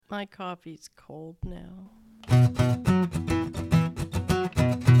My coffee's cold now.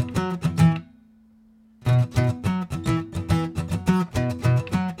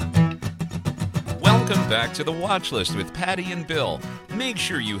 Welcome back to the Watch List with Pattie and Bill. Make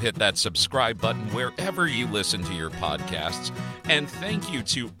sure you hit that subscribe button wherever you listen to your podcasts. And thank you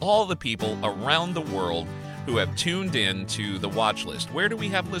to all the people around the world who have tuned in to the Watch List. Where do we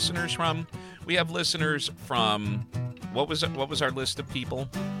have listeners from? We have listeners from, what was our list of people?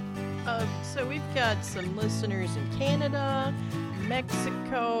 So we've got some listeners in Canada,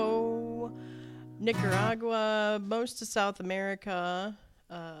 Mexico, Nicaragua, most of South America,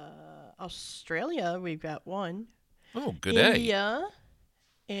 Australia, we've got one. Oh, good India,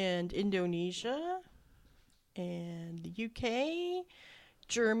 and Indonesia, and the UK,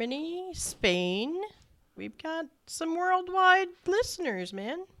 Germany, Spain. We've got some worldwide listeners,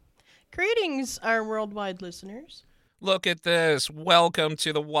 man. Greetings, our worldwide listeners. Look at this. Welcome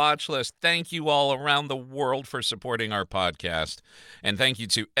to the Watch List. Thank you all around the world for supporting our podcast. And thank you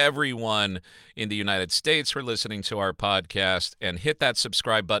to everyone in the United States for listening to our podcast. And hit that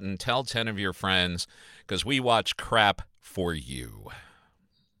subscribe button. Tell 10 of your friends, because we watch crap for you.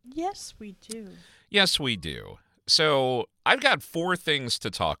 Yes, we do. Yes, we do. So I've got 4 things to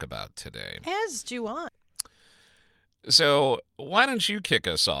talk about today. As do I. So why don't you kick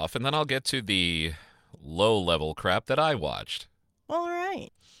us off, and then I'll get to the low-level crap that I watched. All right.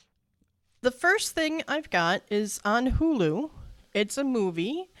 The first thing I've got is on Hulu. It's a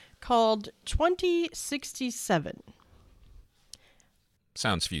movie called 2067.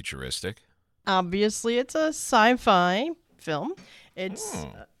 Sounds futuristic. Obviously, it's a sci-fi film. It's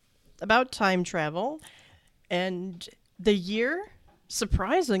about time travel. And the year,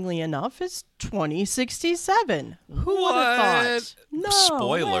 surprisingly enough, is 2067. Who would have thought? No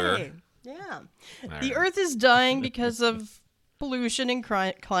Spoiler. way. Yeah. All The right. Earth is dying because of pollution and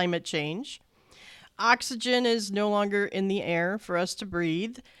climate change. Oxygen is no longer in the air for us to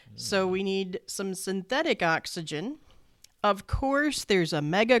breathe, so we need some synthetic oxygen. Of course, there's a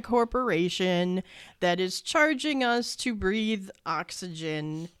mega corporation that is charging us to breathe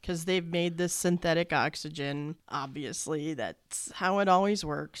oxygen because they've made this synthetic oxygen. Obviously, that's how it always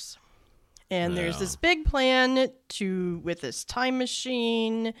works. And there's this big plan with this time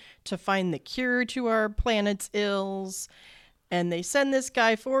machine to find the cure to our planet's ills. And they send this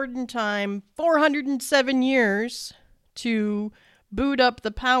guy forward in time 407 years to boot up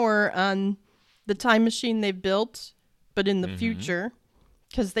the power on the time machine they built, but in the future,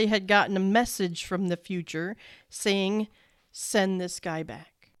 because they had gotten a message from the future saying, send this guy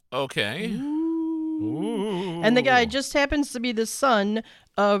back. Okay. Ooh. And the guy just happens to be the son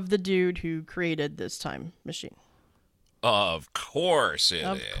of the dude who created this time machine. Of course it is.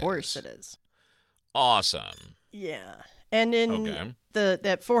 Of course it is. Awesome. Yeah. And in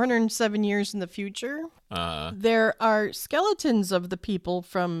that 407 years in the future, there are skeletons of the people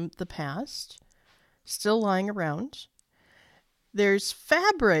from the past still lying around. There's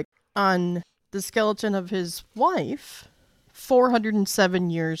fabric on the skeleton of his wife. 407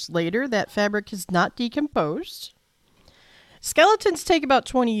 years later, that fabric has not decomposed. Skeletons take about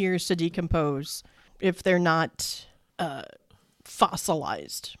 20 years to decompose if they're not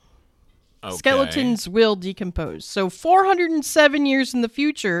fossilized. Okay. Skeletons will decompose. So 407 years in the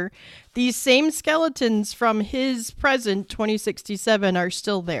future, these same skeletons from his present, 2067, are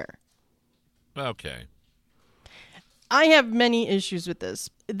still there. Okay. I have many issues with this.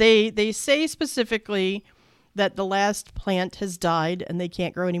 They say specifically that the last plant has died and they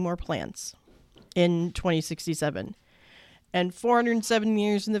can't grow any more plants in 2067. And 407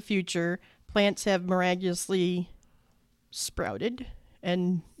 years in the future, plants have miraculously sprouted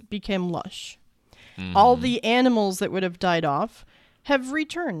and become lush. All the animals that would have died off have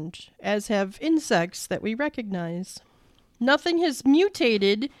returned, as have insects that we recognize. Nothing has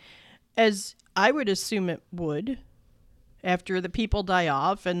mutated as I would assume it would after the people die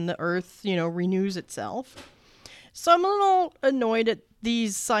off and the earth, renews itself. So I'm a little annoyed at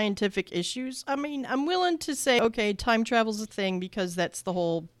these scientific issues. I mean, I'm willing to say, okay, time travel's a thing because that's the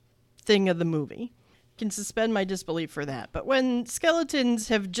whole thing of the movie. Can suspend my disbelief for that. But when skeletons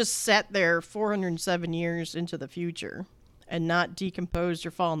have just sat there 407 years into the future and not decomposed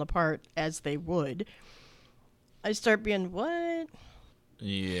or fallen apart as they would, I start being, what?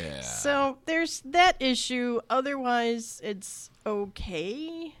 Yeah. So there's that issue. Otherwise, it's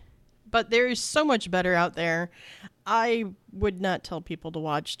okay. But there is so much better out there. I would not tell people to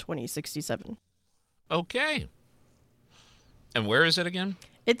watch 2067. Okay. And where is it again?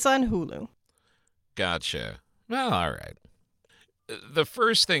 It's on Hulu. Gotcha. Well, all right. The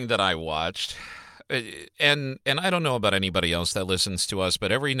first thing that I watched, and I don't know about anybody else that listens to us,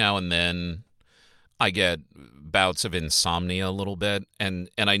 but every now and then I get bouts of insomnia a little bit, and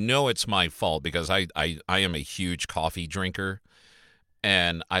I know it's my fault because I am a huge coffee drinker,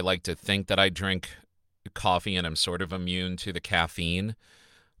 and I like to think that I drink coffee and I'm sort of immune to the caffeine,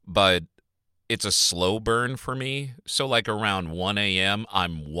 but it's a slow burn for me. So like around 1 a.m.,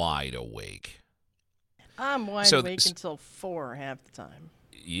 I'm wide awake. I'm wide awake until 4 half the time.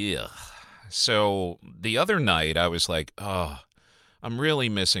 Yeah. So the other night I was like, oh, I'm really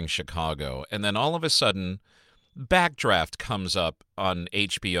missing Chicago. And then all of a sudden, Backdraft comes up on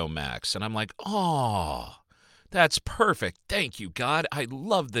HBO Max. And I'm like, oh, that's perfect. Thank you, God. I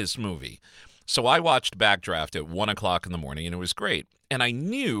love this movie. So I watched Backdraft at 1 o'clock in the morning, and it was great. And I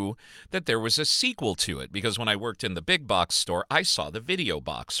knew that there was a sequel to it because when I worked in the big box store, I saw the video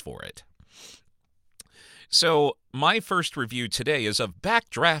box for it. So my first review today is of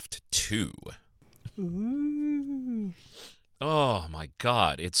Backdraft 2. Ooh. Oh, my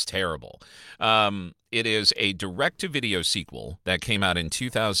God. It's terrible. It is a direct-to-video sequel that came out in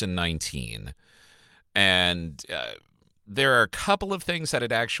 2019. And there are a couple of things that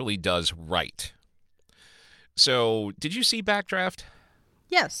it actually does right. So, did you see Backdraft?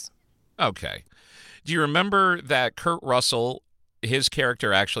 Yes. Okay. Do you remember that Kurt Russell, his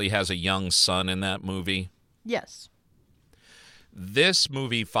character actually has a young son in that movie? Yes. This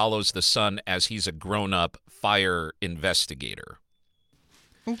movie follows the son as he's a grown-up fire investigator.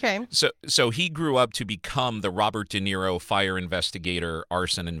 Okay. So he grew up to become the Robert De Niro fire investigator,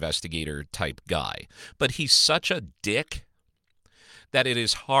 arson investigator type guy. But he's such a dick that it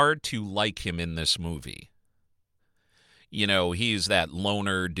is hard to like him in this movie. You know, he's that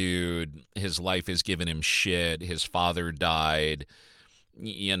loner dude. His life has given him shit. His father died.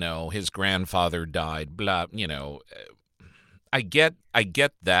 You know, his grandfather died. Blah, you know. I get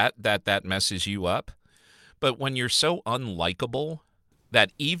that messes you up. But when you're so unlikable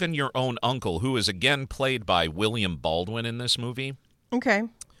that even your own uncle, who is again played by William Baldwin in this movie. Okay.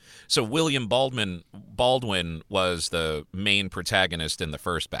 So William Baldwin was the main protagonist in the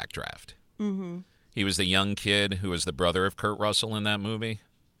first Backdraft. Mm-hmm. He was the young kid who was the brother of Kurt Russell in that movie.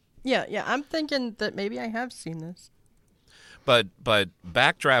 Yeah. I'm thinking that maybe I have seen this. But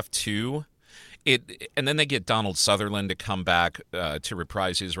Backdraft 2, and then they get Donald Sutherland to come back to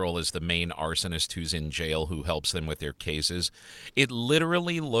reprise his role as the main arsonist who's in jail, who helps them with their cases. It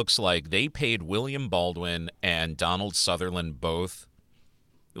literally looks like they paid William Baldwin and Donald Sutherland both,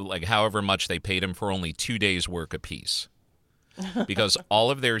 like however much they paid him, for only 2 days' work apiece. Because all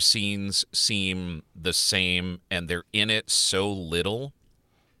of their scenes seem the same, and they're in it so little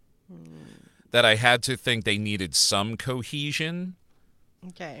that I had to think they needed some cohesion.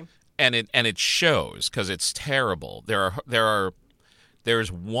 Okay. And it shows because it's terrible.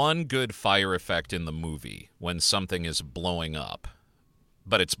 There's one good fire effect in the movie when something is blowing up,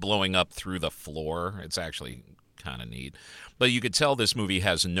 but it's blowing up through the floor. It's actually kind of neat. But you could tell this movie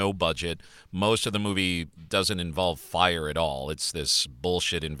has no budget. Most of the movie doesn't involve fire at all. It's this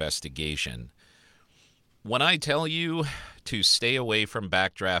bullshit investigation. When I tell you to stay away from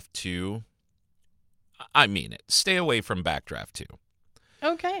Backdraft 2, I mean it. Stay away from Backdraft 2.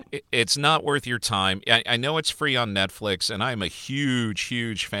 Okay. It's not worth your time. I know it's free on Netflix, and I'm a huge,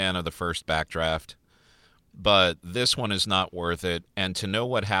 huge fan of the first Backdraft, but this one is not worth it. And to know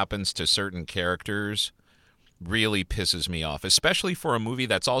what happens to certain characters really pisses me off, especially for a movie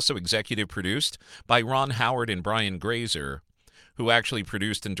that's also executive produced by Ron Howard and Brian Grazer, who actually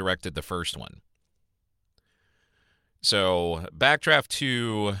produced and directed the first one. So Backdraft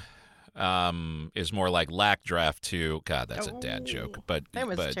 2... is more like Lackdraft 2. God, that's a dad joke. But that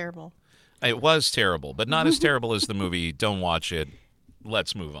was terrible. It was terrible, but not as terrible as the movie. Don't watch it.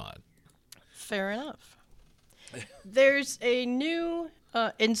 Let's move on. Fair enough. There's a new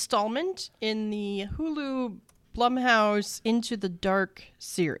installment in the Hulu Blumhouse Into the Dark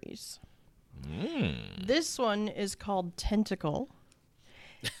series. This one is called Tentacle.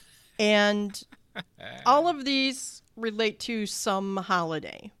 And all of these relate to some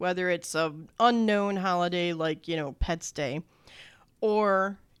holiday, whether it's an unknown holiday like, Pets Day,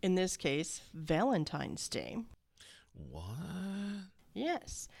 or, in this case, Valentine's Day. What?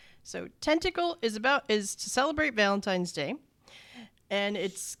 Yes. So Tentacle is to celebrate Valentine's Day, and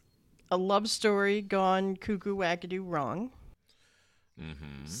it's a love story gone cuckoo wackadoo wrong.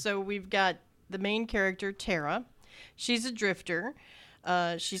 Mm-hmm. So we've got the main character, Tara. She's a drifter.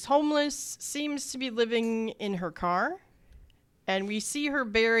 She's homeless, seems to be living in her car, and we see her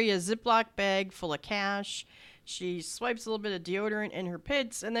bury a Ziploc bag full of cash. She swipes a little bit of deodorant in her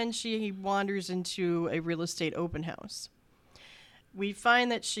pits, and then she wanders into a real estate open house. we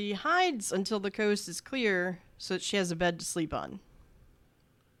find that she hides until the coast is clear so that she has a bed to sleep on.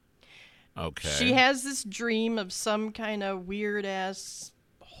 Okay. She has this dream of some kind of weird-ass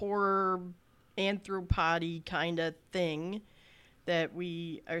horror anthropody kind of thing that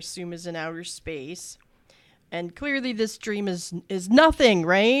we assume is in outer space. And clearly this dream is nothing,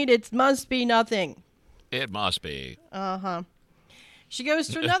 right? It must be nothing. It must be. Uh-huh. She goes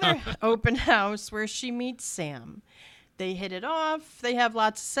to another open house where she meets Sam. They hit it off. They have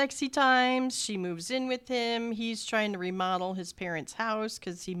lots of sexy times. She moves in with him. He's trying to remodel his parents' house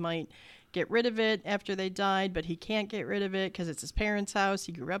because he might get rid of it after they died, but he can't get rid of it because it's his parents' house.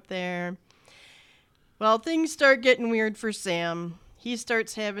 He grew up there. Well, things start getting weird for Sam. He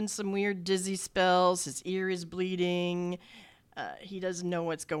starts having some weird dizzy spells. His ear is bleeding. He doesn't know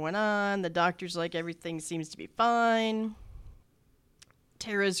what's going on. The doctor's like, everything seems to be fine.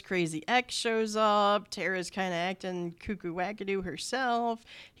 Tara's crazy ex shows up. Tara's kind of acting cuckoo wackadoo herself.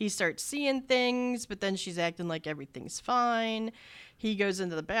 He starts seeing things, but then she's acting like everything's fine. He goes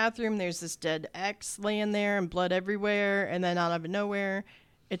into the bathroom. There's this dead ex laying there and blood everywhere. And then out of nowhere,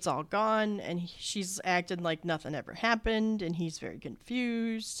 it's all gone. And she's acting like nothing ever happened. And he's very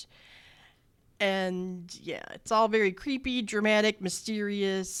confused. And yeah, it's all very creepy, dramatic,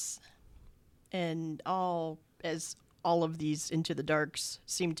 mysterious. And all as all of these Into the Darks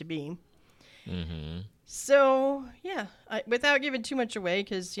seem to be. Mm-hmm. So, yeah, without giving too much away,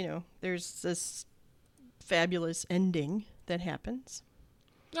 because, there's this fabulous ending that happens.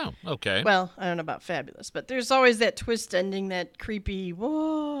 Oh, okay. Well, I don't know about fabulous, but there's always that twist ending, that creepy,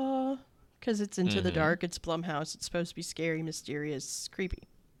 whoa, because it's Into the Dark, it's Blumhouse, it's supposed to be scary, mysterious, creepy.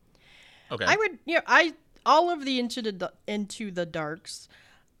 Okay. I would, all of the Into the Darks,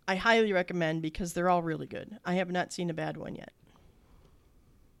 I highly recommend because they're all really good. I have not seen a bad one yet.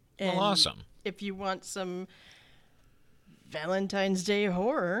 And well, awesome. If you want some Valentine's Day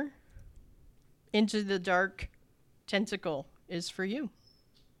horror, Into the Dark Tentacle is for you.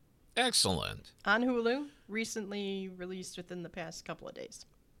 Excellent. On Hulu, recently released within the past couple of days.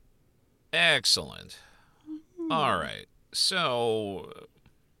 Excellent. All right. So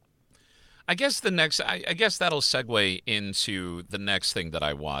I guess I guess that'll segue into the next thing that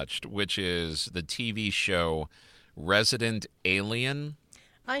I watched, which is the TV show Resident Alien.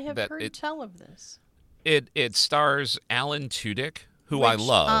 I have heard tell of this. It stars Alan Tudyk, who Which I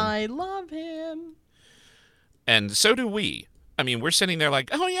love. I love him. And so do we. I mean, we're sitting there like,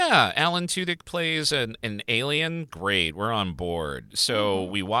 oh yeah, Alan Tudyk plays an alien. Great, we're on board. So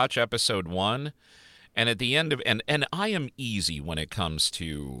we watch episode 1, and at the end of and I am easy when it comes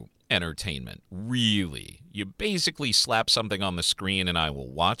to entertainment. Really, you basically slap something on the screen, and I will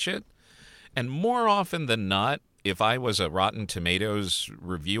watch it. And more often than not, if I was a Rotten Tomatoes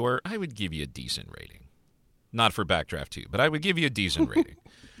reviewer, I would give you a decent rating. Not for Backdraft 2, but I would give you a decent rating.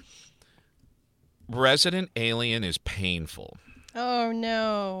 Resident Alien is painful. Oh,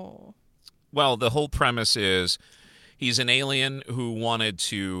 no. Well, the whole premise is he's an alien who wanted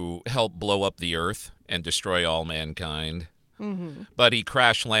to help blow up the Earth and destroy all mankind. Mm-hmm. But he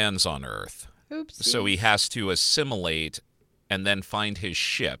crash lands on Earth. Oops. So he has to assimilate and then find his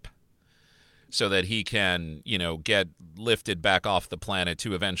ship so that he can, get lifted back off the planet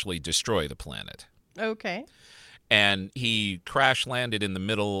to eventually destroy the planet. Okay. And he crash landed in the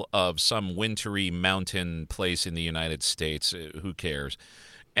middle of some wintry mountain place in the United States. Who cares?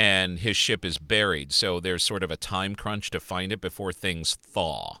 And his ship is buried. So there's sort of a time crunch to find it before things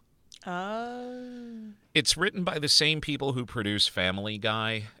thaw. It's written by the same people who produce Family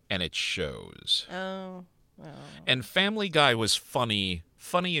Guy, and it shows. Oh. And Family Guy was funny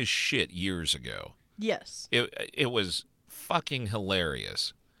as shit years ago. Yes. It was fucking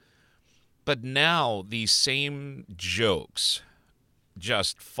hilarious. But now these same jokes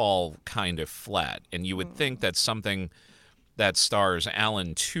just fall kind of flat. And you would think that something that stars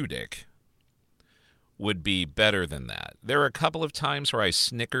Alan Tudyk would be better than that. There are a couple of times where I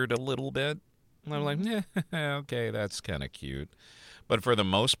snickered a little bit. And I'm like, okay, that's kind of cute. But for the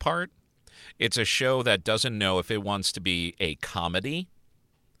most part, it's a show that doesn't know if it wants to be a comedy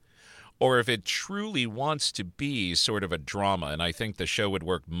or if it truly wants to be sort of a drama. And I think the show would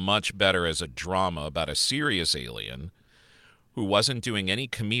work much better as a drama about a serious alien who wasn't doing any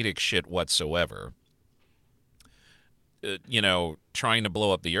comedic shit whatsoever, trying to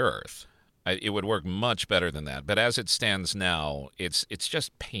blow up the Earth. It would work much better than that. But as it stands now, it's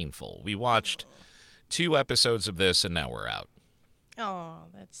just painful. We watched 2 episodes of this, and now we're out. Oh,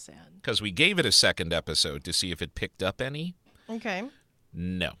 that's sad. Because we gave it a second episode to see if it picked up any. Okay.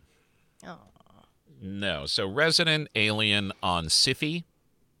 No. Oh. No. So Resident Alien on Syfy.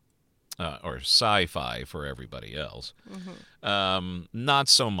 or sci-fi for everybody else. Not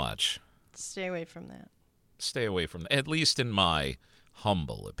so much. Stay away from that. Stay away from that, at least in my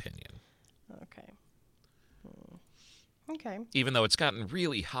humble opinion. Okay. Okay. Even though it's gotten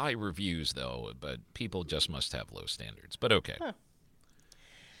really high reviews, though, but people just must have low standards. But okay. Huh.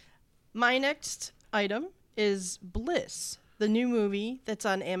 My next item is Bliss, the new movie that's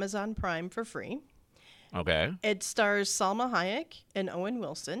on Amazon Prime for free. Okay. It stars Salma Hayek and Owen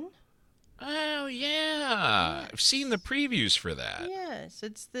Wilson. Oh, yeah. I've seen the previews for that. Yes,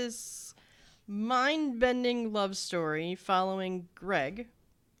 it's this mind-bending love story following Greg,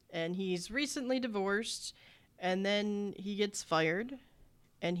 and he's recently divorced, and then he gets fired,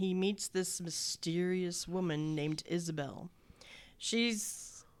 and he meets this mysterious woman named Isabel.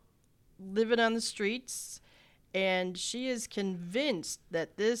 She's living on the streets, and she is convinced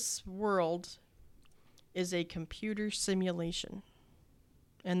that this world is a computer simulation,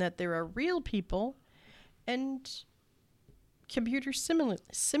 and that there are real people and computer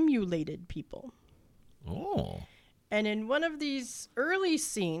simulated people. Oh. And in one of these early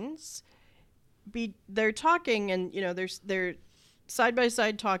scenes, they're talking, and they're side by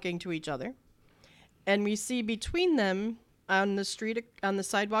side talking to each other, and we see between them on the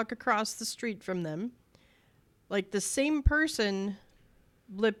sidewalk across the street from them, like the same person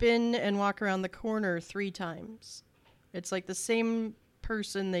blip in and walk around the corner 3 times. It's like the same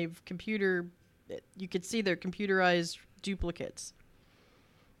person. You could see their computerized duplicates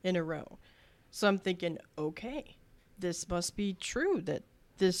in a row. So I'm thinking, okay, this must be true, that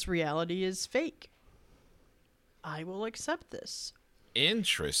this reality is fake. I will accept this.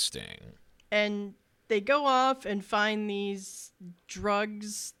 Interesting. And they go off and find these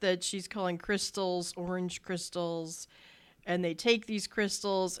drugs that she's calling crystals, orange crystals. And they take these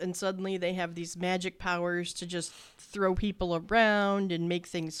crystals, and suddenly they have these magic powers to just throw people around and make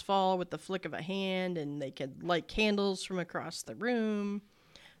things fall with the flick of a hand, and they can light candles from across the room.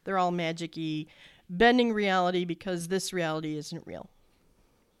 They're all magic-y, bending reality because this reality isn't real.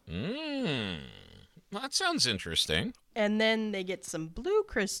 Well, that sounds interesting. And then they get some blue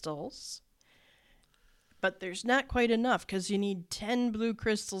crystals, but there's not quite enough because you need 10 blue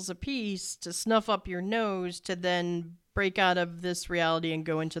crystals apiece to snuff up your nose to then break out of this reality and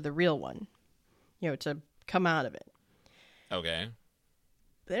go into the real one, to come out of it. Okay.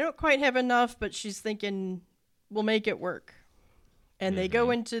 They don't quite have enough, but she's thinking, we'll make it work. And they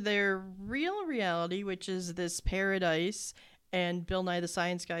go into their real reality, which is this paradise, and Bill Nye the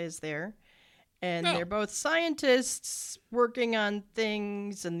Science Guy is there. And they're both scientists working on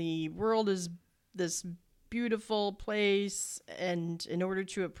things, and the world is this beautiful place, and in order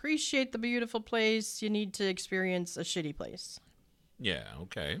to appreciate the beautiful place, you need to experience a shitty place. Yeah,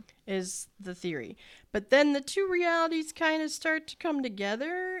 okay. Is the theory. But then the two realities kind of start to come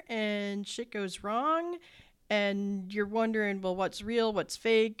together, and shit goes wrong, and you're wondering, well, what's real, what's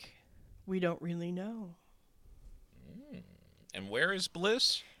fake? We don't really know. And where is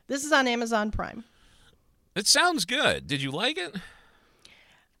Bliss? This is on Amazon Prime. It sounds good. Did you like it?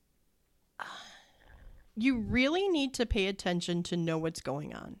 You really need to pay attention to know what's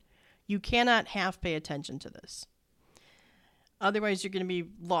going on. You cannot half pay attention to this. Otherwise, you're going to be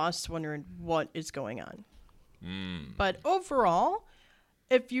lost wondering what is going on. But overall,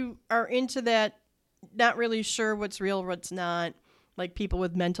 if you are into that, not really sure what's real, what's not, like people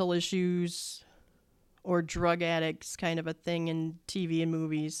with mental issues or drug addicts kind of a thing in TV and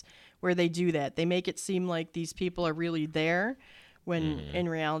movies where they do that. They make it seem like these people are really there when in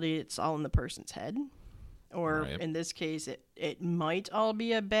reality it's all in the person's head. Or in this case, it might all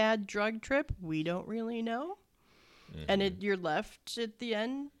be a bad drug trip. We don't really know. And you're left at the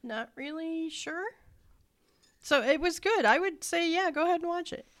end not really sure. So it was good. I would say, yeah, go ahead and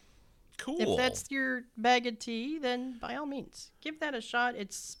watch it. Cool. If that's your bag of tea, then by all means, give that a shot.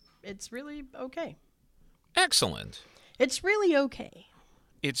 It's really okay. Excellent. It's really okay.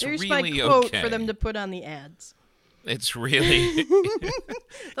 There's really my quote okay for them to put on the ads. It's really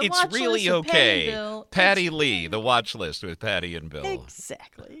it's really okay. Patty Lee, The Watch List with Patty and Bill.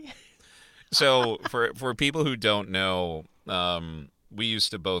 Exactly. So for people who don't know, we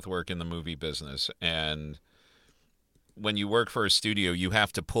used to both work in the movie business, and when you work for a studio, you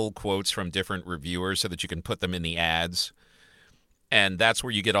have to pull quotes from different reviewers so that you can put them in the ads. And that's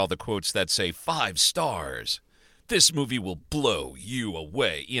where you get all the quotes that say 5 stars. This movie will blow you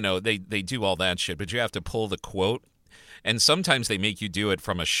away. They do all that shit, but you have to pull the quote. And sometimes they make you do it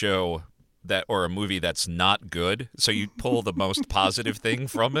from a show or a movie that's not good. So you pull the most positive thing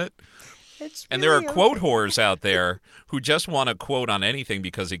from it. And there are quote whores out there who just want to quote on anything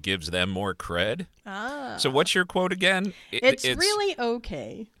because it gives them more cred. So what's your quote again? It's really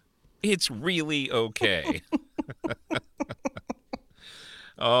okay. It's really okay.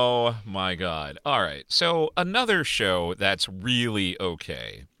 Oh, my God. All right. So another show that's really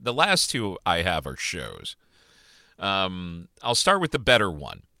okay. The last two I have are shows. I'll start with the better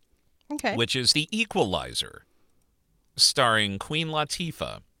one, Okay. which is The Equalizer, starring Queen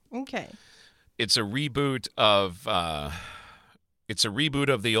Latifah. Okay. It's a reboot of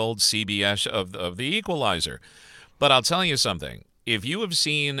the old CBS of The Equalizer. But I'll tell you something. If you have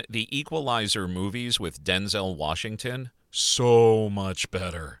seen the Equalizer movies with Denzel Washington, so much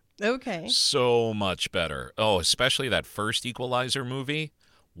better. Okay. So much better. Oh, especially that first Equalizer movie.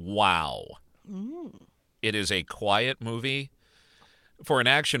 Wow. It is a quiet movie. For an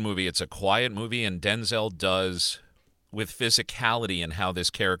action movie, it's a quiet movie, and Denzel does, with physicality and how this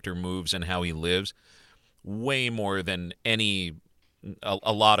character moves and how he lives, way more than a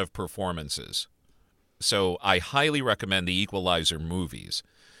lot of performances. So I highly recommend the Equalizer movies.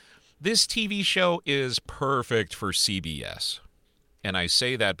 This TV show is perfect for CBS. And I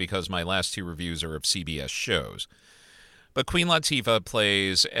say that because my last two reviews are of CBS shows. But Queen Latifah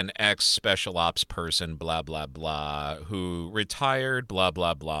plays an ex-special ops person, blah, blah, blah, who retired, blah,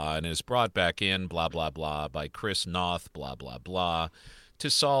 blah, blah, and is brought back in, blah, blah, blah, by Chris Noth, blah, blah, blah, to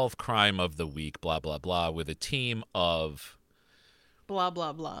solve crime of the week, blah, blah, blah, with a team of... Blah,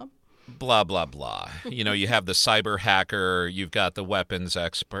 blah, blah. Blah, blah, blah. You know, you have the cyber hacker, you've got the weapons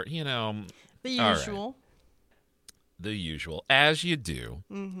expert, you know. The usual. Right. The usual, as you do.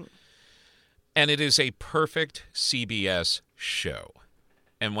 Mm-hmm. And it is a perfect CBS show.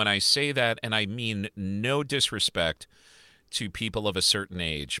 And when I say that, and I mean no disrespect to people of a certain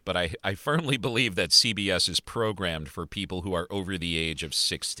age, but I firmly believe that CBS is programmed for people who are over the age of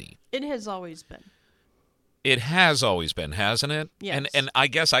 60. It has always been. It has always been, hasn't it? Yes. And I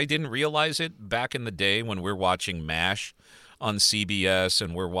guess I didn't realize it back in the day when we're watching MASH on CBS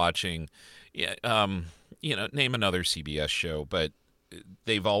and we're watching, name another CBS show, but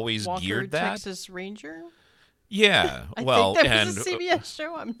they've always geared that. Texas Ranger? Yeah. I well, think that was a CBS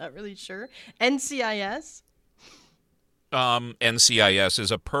show. I'm not really sure. NCIS? NCIS is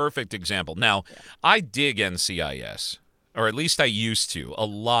a perfect example. Now, yeah. I dig NCIS, or at least I used to, a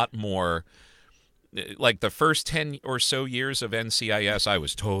lot more. Like the first 10 or so years of NCIS, I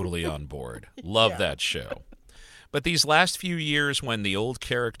was totally on board. Love that show. But these last few years when the old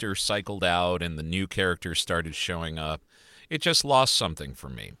character cycled out and the new character started showing up, it just lost something for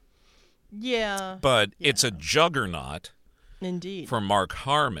me. Yeah. But it's a juggernaut. Indeed. For Mark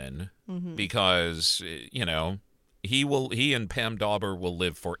Harmon, because, he and Pam Dauber will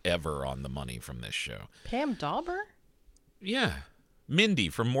live forever on the money from this show. Pam Dauber? Yeah. Mindy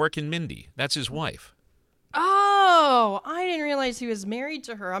from Mork and Mindy. That's his wife. Oh, I didn't realize he was married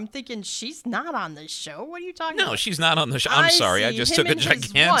to her. I'm thinking she's not on this show. What are you talking about? No, she's not on the show. I'm sorry. I just took a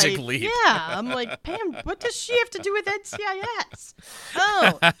gigantic leap. Yeah, I'm like, Pam, what does she have to do with NCIS?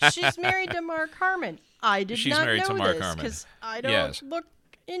 Oh, she's married to Mark Harmon. I did not know this because I don't look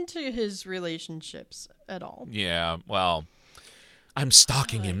into his relationships at all. Yeah, well, I'm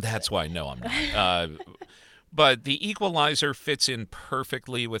stalking him. That's why. No, I'm not. But The Equalizer fits in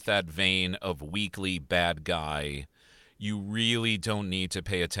perfectly with that vein of weekly bad guy. You really don't need to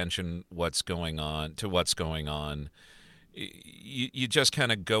pay attention to what's going on. You just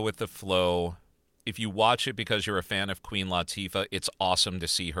kind of go with the flow. If you watch it because you're a fan of Queen Latifah, it's awesome to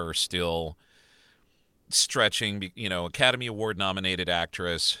see her still stretching, Academy Award nominated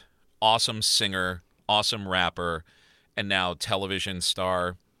actress, awesome singer, awesome rapper, and now television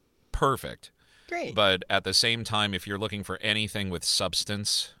star. Perfect. Great. But at the same time, if you're looking for anything with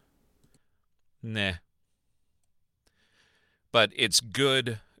substance, nah. But it's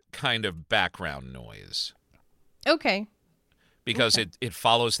good kind of background noise. Okay. Because it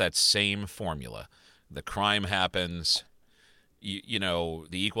follows that same formula. The crime happens, the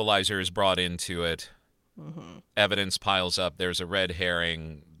Equalizer is brought into it, evidence piles up, there's a red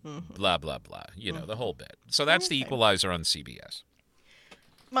herring, blah, blah, blah, the whole bit. So that's The Equalizer on CBS.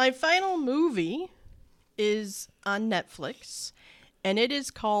 My final movie is on Netflix, and it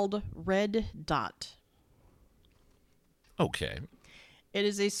is called Red Dot. Okay. It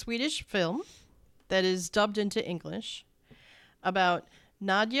is a Swedish film that is dubbed into English about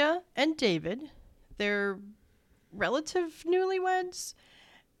Nadia and David. They're relative newlyweds,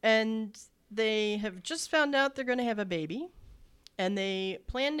 and they have just found out they're going to have a baby. And they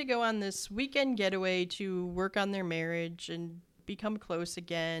plan to go on this weekend getaway to work on their marriage and become close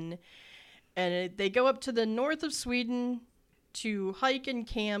again. And they go up to the north of Sweden to hike and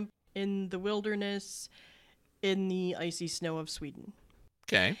camp in the wilderness in the icy snow of Sweden.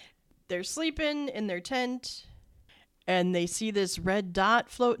 Okay. They're sleeping in their tent, and they see this red dot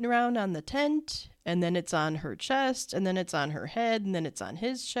floating around on the tent, and then it's on her chest, and then it's on her head, and then it's on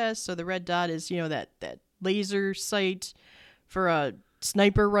his chest. So the red dot is, that laser sight for a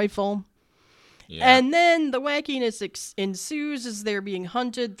sniper rifle. Yeah. And then the wackiness ensues as they're being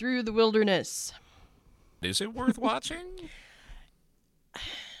hunted through the wilderness. Is it worth watching?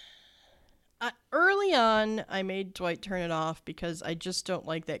 Early on, I made Dwight turn it off because I just don't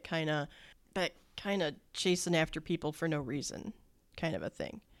like that kind of chasing after people for no reason kind of a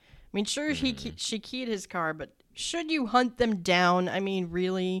thing. I mean, sure, she keyed his car, but should you hunt them down? I mean,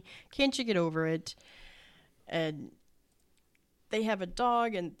 really? Can't you get over it? And they have a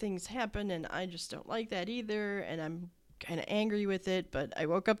dog and things happen, and I just don't like that either, and I'm kind of angry with it. But I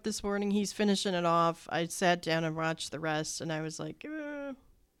woke up this morning, he's finishing it off. I sat down and watched the rest, and I was like,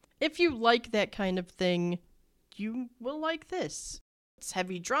 if you like that kind of thing, you will like this. It's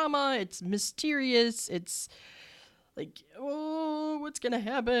heavy drama, it's mysterious, it's like, oh, what's gonna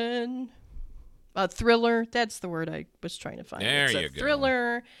happen? A thriller, that's the word I was trying to find. There it's you a go.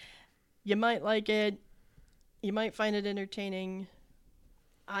 Thriller. You might like it. You might find it entertaining.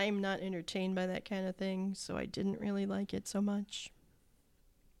 I'm not entertained by that kind of thing, so I didn't really like it so much.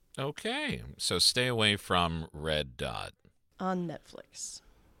 Okay, so stay away from Red Dot. On Netflix.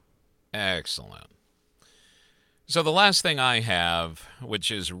 Excellent. So the last thing I have, which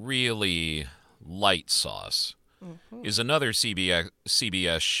is really light sauce, is another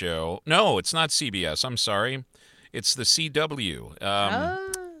CBS show. No, it's not CBS. I'm sorry. It's the CW.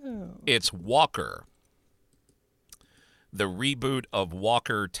 It's Walker. The reboot of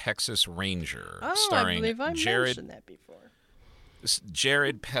Walker, Texas Ranger, starring I believe I mentioned that before.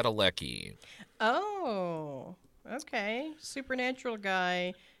 Jared Padalecki. Oh, okay. Supernatural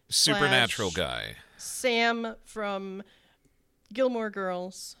guy. Sam from Gilmore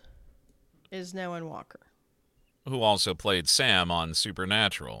Girls is now in Walker. Who also played Sam on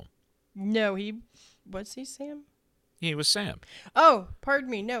Supernatural. No, was he Sam? He was Sam. Oh, pardon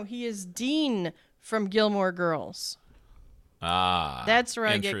me. No, he is Dean from Gilmore Girls. Ah. That's where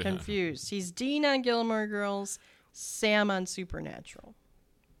I get confused. He's Dean on Gilmore Girls, Sam on Supernatural.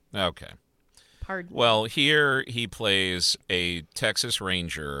 Okay. Pardon. Well, here he plays a Texas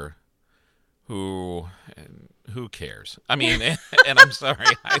Ranger who cares? I mean, and I'm sorry.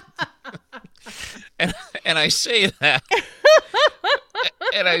 And I say that.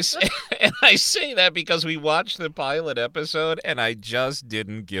 And I say that because we watched the pilot episode and I just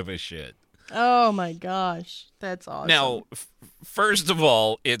didn't give a shit. Oh my gosh, that's awesome. Now, first of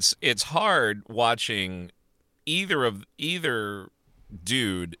all, it's hard watching either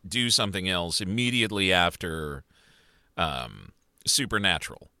dude do something else immediately after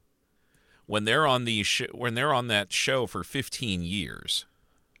Supernatural. When they're on that show for 15 years.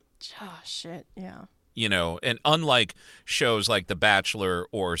 Oh shit, yeah. And unlike shows like The Bachelor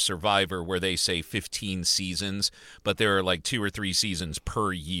or Survivor where they say 15 seasons, but there are like 2 or 3 seasons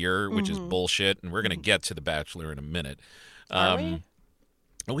per year, which is bullshit, and we're going to get to The Bachelor in a minute. Are we?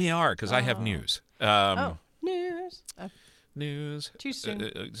 We are, because I have news. News. News. Too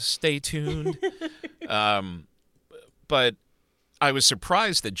soon. Stay tuned. But I was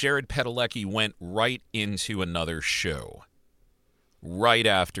surprised that Jared Padalecki went right into another show right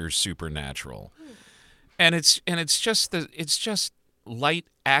after Supernatural. And it's just light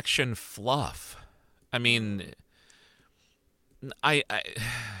action fluff. I mean, I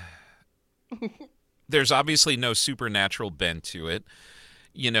there's obviously no supernatural bent to it.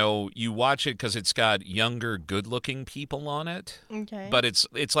 You watch it because it's got younger, good-looking people on it. Okay. But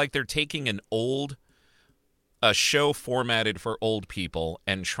it's like they're taking a show formatted for old people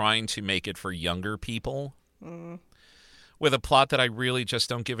and trying to make it for younger people. With a plot that I really just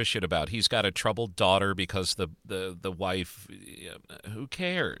don't give a shit about. He's got a troubled daughter because the wife, who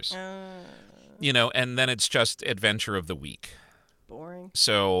cares? And then it's just adventure of the week. Boring.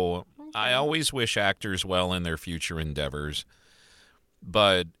 So I always wish actors well in their future endeavors.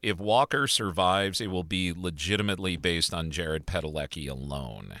 But if Walker survives, it will be legitimately based on Jared Padalecki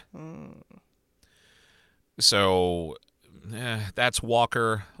alone. So that's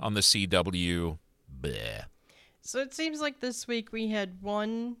Walker on the CW. Bleh. So it seems like this week we had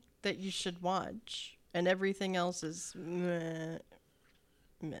one that you should watch, and everything else is meh.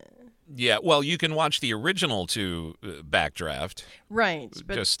 Yeah, well, you can watch the original to Backdraft. Right.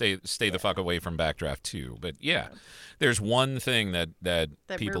 But just stay the fuck away from Backdraft 2. But yeah, there's one thing that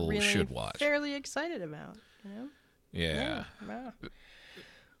people we're really should watch. Fairly excited about, Yeah. Wow.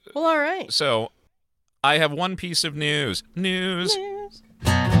 Well, all right. So I have one piece of news. News.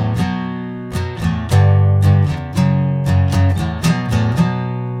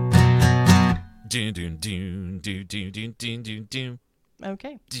 Do do do do do do do do.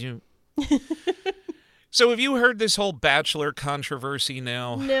 Okay. Do. So have you heard this whole Bachelor controversy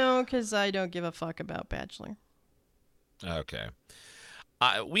now? No, because I don't give a fuck about Bachelor. Okay.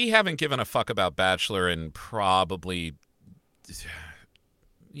 We haven't given a fuck about Bachelor in probably,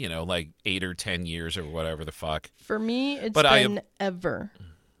 like 8 or 10 years or whatever the fuck. For me, it's been ever.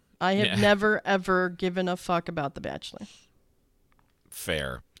 I have never, ever given a fuck about The Bachelor.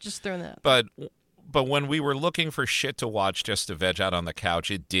 Fair. Just throwing that. But when we were looking for shit to watch just to veg out on the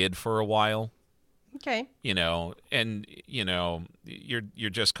couch, it did for a while. Okay. And you're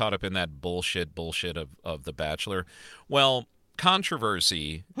just caught up in that bullshit of The Bachelor. Well,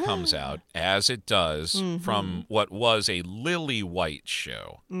 controversy comes out, as it does, from what was a Lily White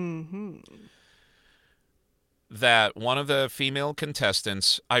show. Mm-hmm. That one of the female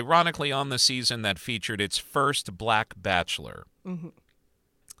contestants, ironically on the season that featured its first black bachelor,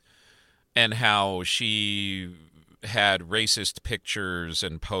 and how she had racist pictures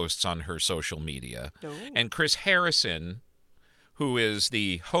and posts on her social media. Oh. And Chris Harrison, who is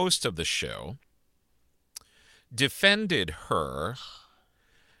the host of the show, defended her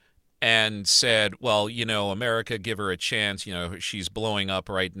and said, well, America, give her a chance. She's blowing up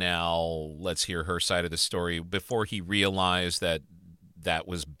right now. Let's hear her side of the story, before he realized that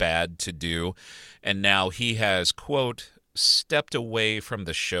was bad to do. And now he has, quote, stepped away from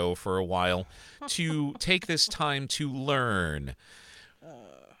the show for a while to take this time to learn.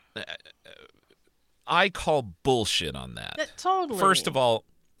 I call bullshit on that. Totally. First of all,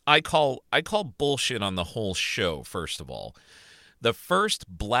 I call bullshit on the whole show, first of all. The first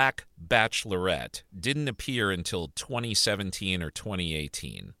black bachelorette didn't appear until 2017 or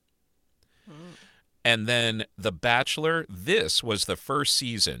 2018. And then The Bachelor, this was the first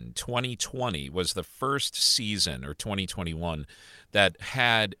season, 2020 was the first season, or 2021, that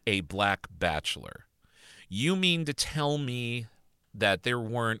had a black bachelor. You mean to tell me that there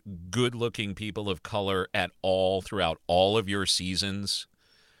weren't good-looking people of color at all throughout all of your seasons?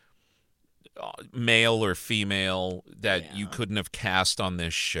 Male or female, that you couldn't have cast on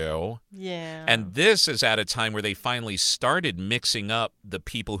this show. Yeah. And this is at a time where they finally started mixing up the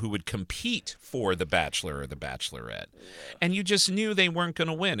people who would compete for The Bachelor or The Bachelorette. And you just knew they weren't going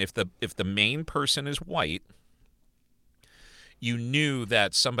to win. If the main person is white, you knew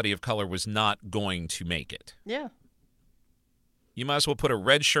that somebody of color was not going to make it. Yeah. You might as well put a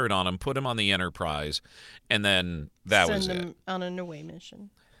red shirt on him, put him on the Enterprise, and then that was it. Send him on an away mission.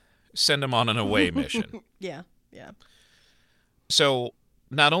 Send him on an away mission. Yeah. So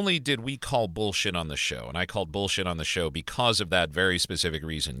not only did we call bullshit on the show, and I called bullshit on the show because of that very specific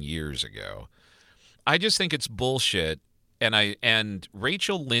reason years ago, I just think it's bullshit. And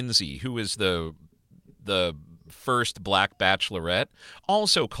Rachel Lindsay, who is the first black bachelorette,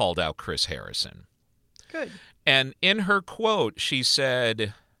 also called out Chris Harrison. Good. And in her quote, she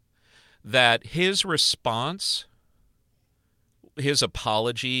said that his response, his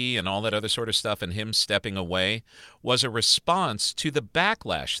apology and all that other sort of stuff, and him stepping away, was a response to the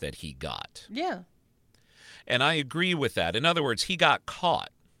backlash that he got. Yeah. And I agree with that. In other words, he got caught.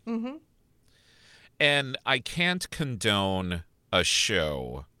 Mm-hmm. And I can't condone a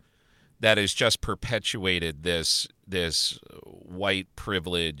show that has just perpetuated this white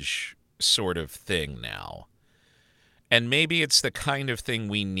privilege sort of thing now. And maybe it's the kind of thing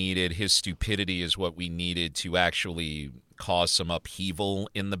we needed. His stupidity is what we needed to actually cause some upheaval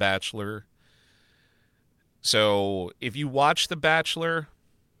in The Bachelor. So if you watch The Bachelor,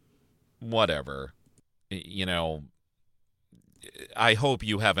 whatever. I hope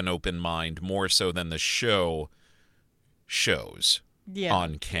you have an open mind, more so than the show shows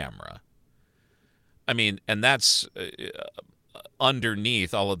on camera. I mean, and that's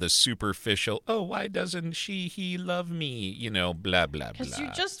underneath all of the superficial, oh, why doesn't he love me? Blah, blah, blah. Because you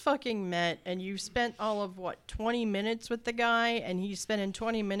just fucking met and you spent all of, 20 minutes with the guy, and he's spending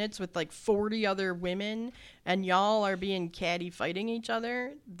 20 minutes with 40 other women, and y'all are being catty fighting each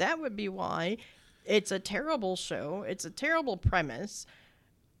other. That would be why. It's a terrible show. It's a terrible premise.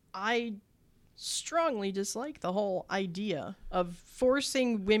 I strongly dislike the whole idea of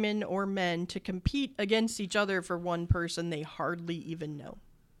forcing women or men to compete against each other for one person they hardly even know.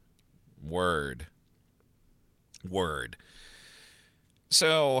 Word.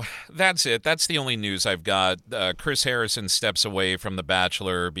 So that's it. That's the only news I've got. Chris Harrison steps away from The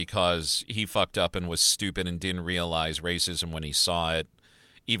Bachelor because he fucked up and was stupid and didn't realize racism when he saw it,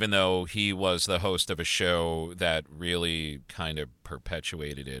 even though he was the host of a show that really kind of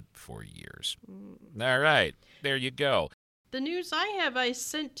perpetuated it for years. All right. There you go. The news I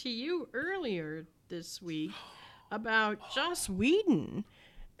sent to you earlier this week about Joss Whedon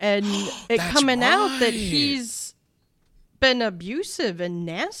And it That's coming out that right. he's been abusive and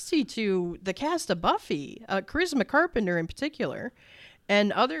nasty to the cast of Buffy, Charisma Carpenter in particular.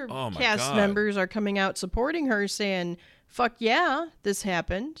 And other Oh my cast God. members are coming out supporting her, saying, fuck yeah, this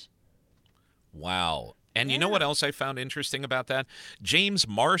happened. Wow. And you Yeah. know what else I found interesting about that? James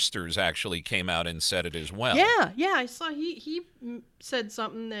Marsters actually came out and said it as well. Yeah, I saw he said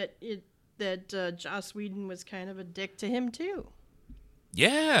something that Joss Whedon was kind of a dick to him too.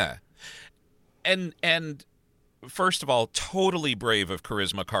 Yeah. And first of all, totally brave of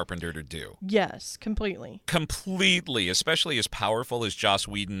Charisma Carpenter to do. Yes, completely. Completely, especially as powerful as Joss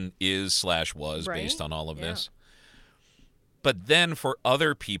Whedon is / was Right? based on all of Yeah. this. But then for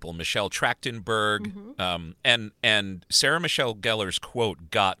other people, Michelle Trachtenberg and Sarah Michelle Gellar's quote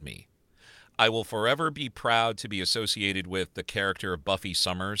got me. I will forever be proud to be associated with the character of Buffy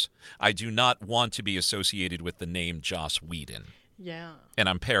Summers. I do not want to be associated with the name Joss Whedon. Yeah. And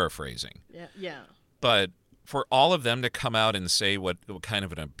I'm paraphrasing. Yeah. But for all of them to come out and say what kind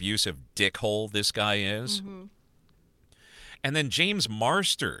of an abusive dickhole this guy is, and then James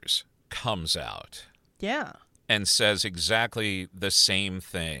Marsters comes out Yeah. and says exactly the same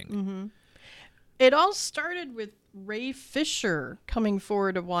thing. It all started with Ray Fisher coming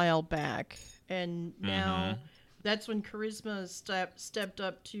forward a while back, and now that's when Charisma stepped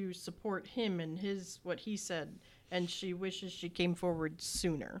up to support him and what he said, and she wishes she came forward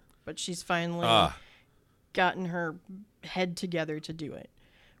sooner, but she's finally gotten her head together to do it,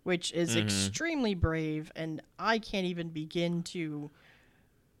 which is extremely brave, and I can't even begin to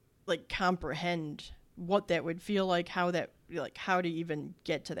comprehend what that would feel like, how to even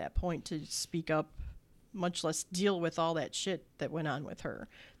get to that point to speak up, much less deal with all that shit that went on with her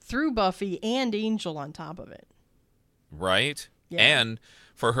through Buffy and Angel on top of it. Right? Yeah. And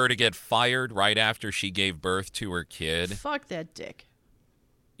for her to get fired right after she gave birth to her kid. Fuck that dick.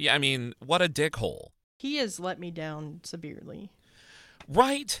 Yeah, I mean, what a dickhole. He has let me down severely.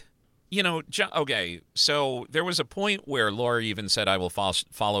 Right? You know, okay, so there was a point where Laura even said, I will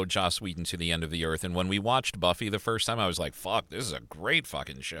follow Joss Whedon to the end of the earth. And when we watched Buffy the first time, I was like, fuck, this is a great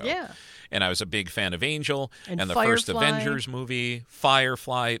fucking show. Yeah. And I was a big fan of Angel And the first Firefly. Avengers movie,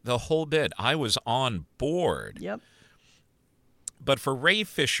 Firefly, the whole bit. I was on board. Yep. But for Ray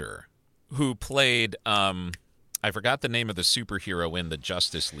Fisher, who played, I forgot the name of the superhero in the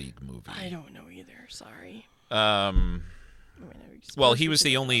Justice League movie. I don't know either. Sorry. Well, he was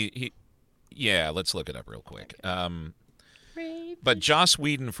the only... Yeah, let's look it up real quick. Ray But Joss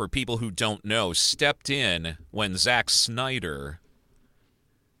Whedon, for people who don't know, stepped in when Zack Snyder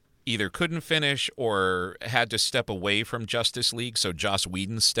either couldn't finish or had to step away from Justice League, so Joss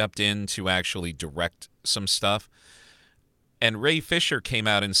Whedon stepped in to actually direct some stuff. And Ray Fisher came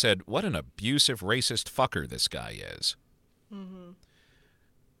out and said, what an abusive, racist fucker this guy is.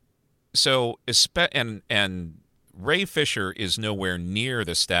 So, and Ray Fisher is nowhere near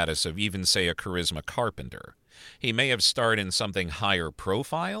the status of even, say, a Charisma Carpenter. He may have starred in something higher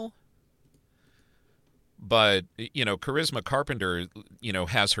profile, but, you know, Charisma Carpenter, you know,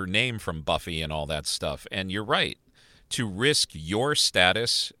 has her name from Buffy and all that stuff. And you're right. To risk your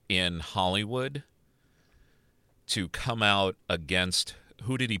status in Hollywood to come out against,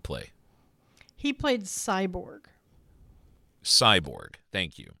 who did he play? He played Cyborg Cyborg.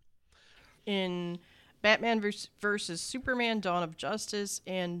 Thank you. in Batman versus Superman, Dawn of Justice,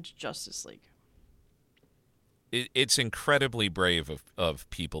 and Justice League. It's incredibly brave of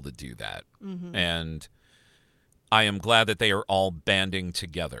people to do that. And I am glad that they are all banding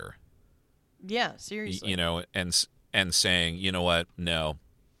together. Yeah, seriously. You know, and saying, you know what? No,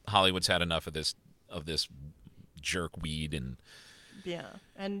 Hollywood's had enough of this jerk weed, and Yeah,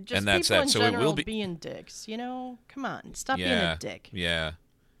 and just that's people that. in So it will general be- being dicks. You know, come on, stop being yeah, a dick. yeah.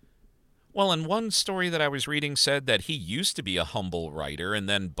 Well, and one story that I was reading said that he used to be a humble writer, and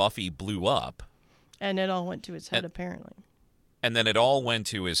then Buffy blew up, And it all went to his head, apparently. and then it all went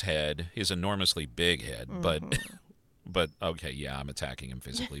to his head, his enormously big head. But okay, yeah, I'm attacking him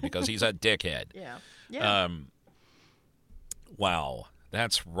physically because he's a dickhead. Yeah. Yeah. Wow,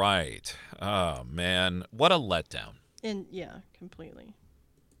 that's right. Oh man, what a letdown. And yeah, completely.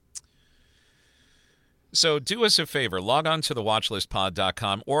 So do us a favor, log on to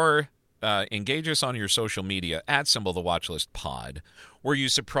thewatchlistpod.com or engage us on your social media @ @thewatchlistpod. Were you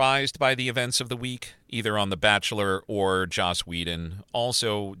surprised by the events of the week, either on The Bachelor or Joss Whedon?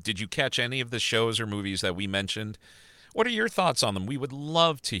 Also, did you catch any of the shows or movies that we mentioned? What are your thoughts on them? We would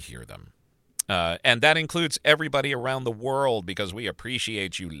love to hear them. And that includes everybody around the world, because we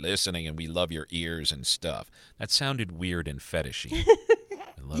appreciate you listening and we love your ears and stuff. That sounded weird and fetishy.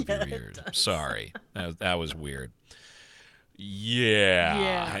 I love your ears. Sorry. That was weird.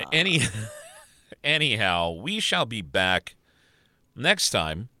 Yeah. Anyhow, we shall be back next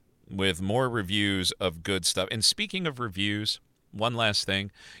time with more reviews of good stuff. And speaking of reviews, one last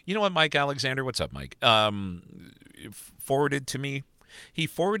thing. You know what, Mike Alexander? What's up, Mike? Forwarded to me. He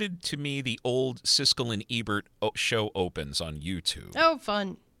forwarded to me the old Siskel and Ebert show opens on YouTube. Oh,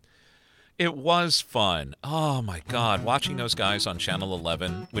 fun. It was fun. Oh, my God. Watching those guys on Channel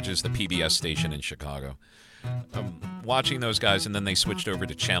 11, which is the PBS station in Chicago. Watching those guys, and then they switched over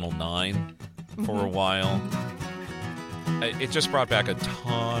to Channel 9 for a while. It just brought back a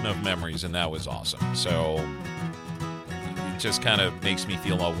ton of memories, and that was awesome. So it just kind of makes me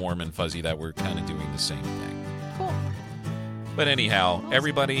feel all warm and fuzzy that we're kind of doing the same thing. Cool. But anyhow,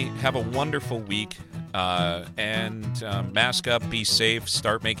 everybody have a wonderful week. And mask up, be safe,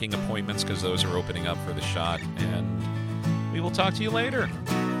 start making appointments because those are opening up for the shot. And we will talk to you later.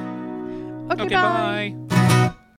 Okay, bye.